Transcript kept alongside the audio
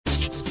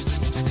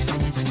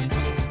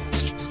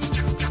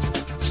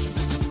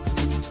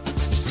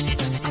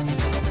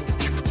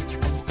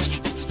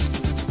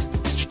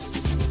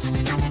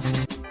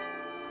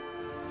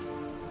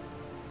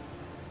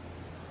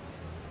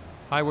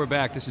Hi, we're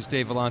back. This is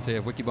Dave Vellante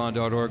of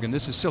Wikibon.org, and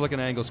this is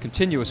SiliconANGLE's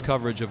continuous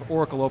coverage of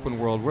Oracle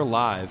OpenWorld. We're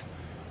live,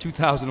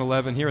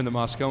 2011, here in the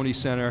Moscone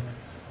Center.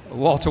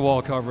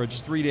 Wall-to-wall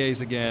coverage, 3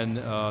 days again.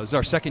 It's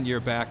our second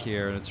year back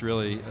here, and it's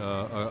really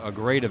a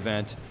great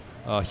event.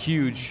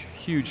 Huge,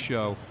 huge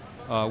show.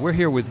 We're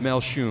here with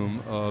Mel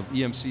Shum of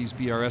EMC's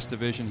BRS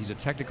division. He's a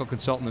technical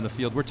consultant in the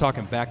field. We're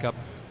talking backup.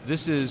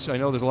 This is, I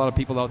know there's a lot of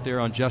people out there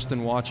on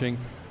Justin watching.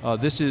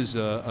 This is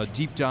a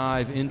deep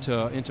dive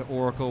into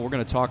Oracle. We're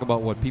going to talk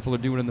about what people are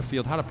doing in the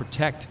field, how to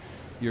protect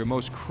your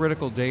most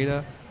critical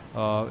data.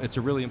 It's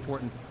a really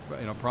important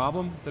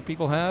problem that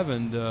people have,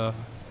 and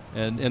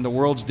the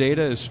world's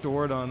data is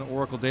stored on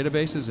Oracle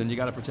databases, and you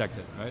got to protect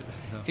it, right?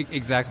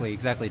 Exactly,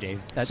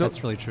 Dave.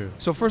 That's really true.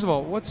 So first of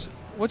all,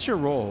 what's your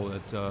role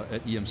at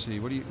EMC?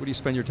 What do you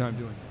spend your time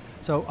doing?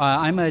 So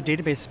I'm a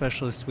database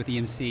specialist with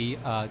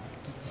EMC,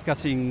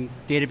 discussing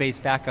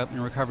database backup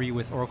and recovery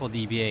with Oracle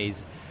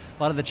DBAs.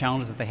 A lot of the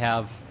challenges that they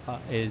have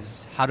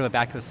is how to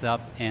back this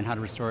up and how to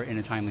restore it in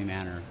a timely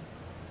manner.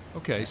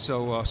 Okay,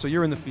 so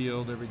you're in the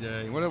field every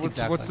day.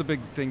 What's the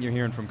big thing you're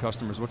hearing from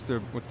customers? What's their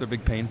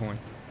big pain point?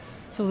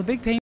 So the big pain